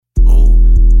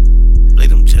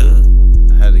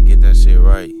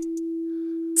right.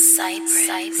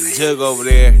 Cypress. Jug over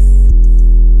there,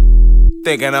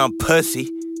 thinking I'm pussy.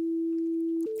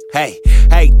 Hey,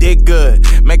 did good.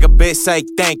 Make a bitch say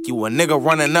thank you. A nigga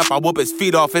running up, I whoop his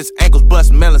feet off his ankles.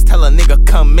 Bust melons, tell a nigga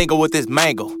come mingle with his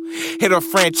mango. Hit her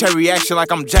friend cherry action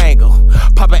like I'm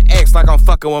Django. Pop an X like I'm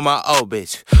fucking with my old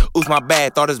bitch. Oops, my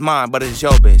bad, thought it's mine, but it's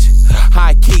your bitch.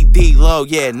 High key, D low,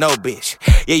 yeah, no bitch.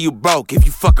 Yeah, you broke if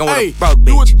you fucking with a broke bitch.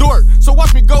 You a dork, so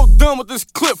watch me go dumb with this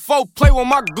clip. Folk play with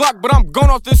my Glock, but I'm going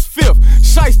off this fifth.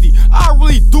 Shiesty, I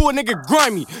really do a nigga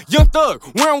grimy. Young thug,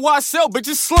 wearing YSL,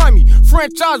 bitches slimy.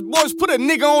 Franchise boys, put a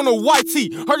nigga on a white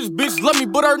tee. Her this bitch love me,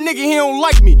 but her nigga, he don't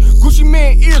like me. Gucci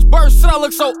man ears, bird said I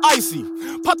look so icy.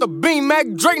 Pop the bean, Mac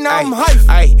Drake, now I'm hyped.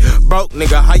 Ay, broke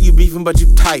nigga, how you beefing but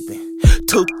you typing?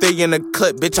 2-3 in the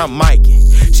clip, bitch, I'm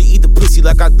micing. She eat the pussy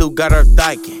like I do, got her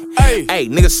dyking. Hey,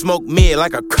 nigga smoke mid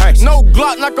like a Christ. No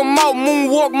Glock, knock him out,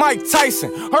 moonwalk Mike Tyson.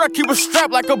 Heard I keep a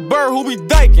strap like a bird who be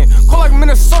dyking. Call like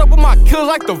Minnesota, but my kills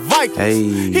like the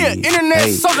Vikings. Here, internet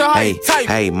soldier, how you type.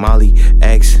 Hey, Molly,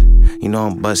 X, you know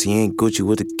I'm bussy, ain't Gucci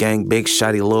with the gang, big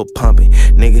shotty, little pumping,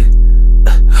 nigga.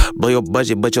 Blow your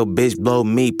budget, but your bitch blow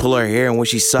me. Pull her hair and when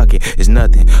she suck it, it's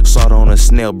nothing. Salt on a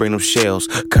snail, bring them shells.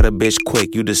 Cut a bitch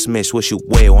quick, you dismiss, wish you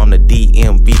well. I'm the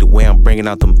DMV, the way I'm bringing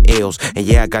out them L's. And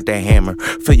yeah, I got that hammer,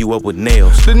 fill you up with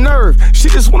nails. The nerve, she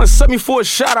just wanna set me for a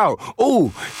shout out.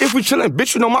 Ooh, if we chillin',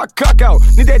 bitch, you know my cock out.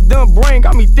 Need that dumb brain,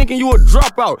 got me thinking you a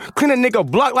dropout. Clean a nigga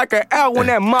block like an owl when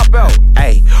that mop out.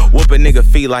 Hey, whoop a nigga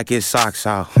feet like his socks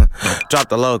out. Drop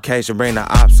the location, bring the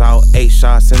ops out. 8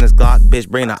 shots in this Glock, bitch,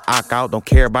 bring the ock out. Don't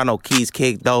care about no keys,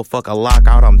 kick though, fuck a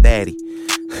lockout, I'm daddy.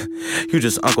 You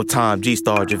just Uncle Tom,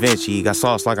 G-Star, Da Vinci, got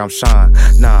sauce like I'm Sean.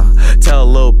 Nah, tell a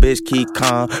little bitch keep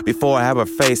calm. Before I have her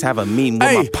face, have a meeting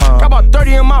with my palm. Got about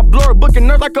 30 in my blower, booking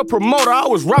nerds like a promoter. I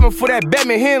was robbing for that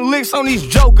Batman, hitting licks on these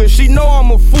jokers. She know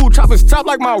I'm a fool, chopping top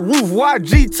like my roof.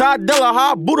 YG, Ty Della,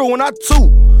 how I boot her when I toot.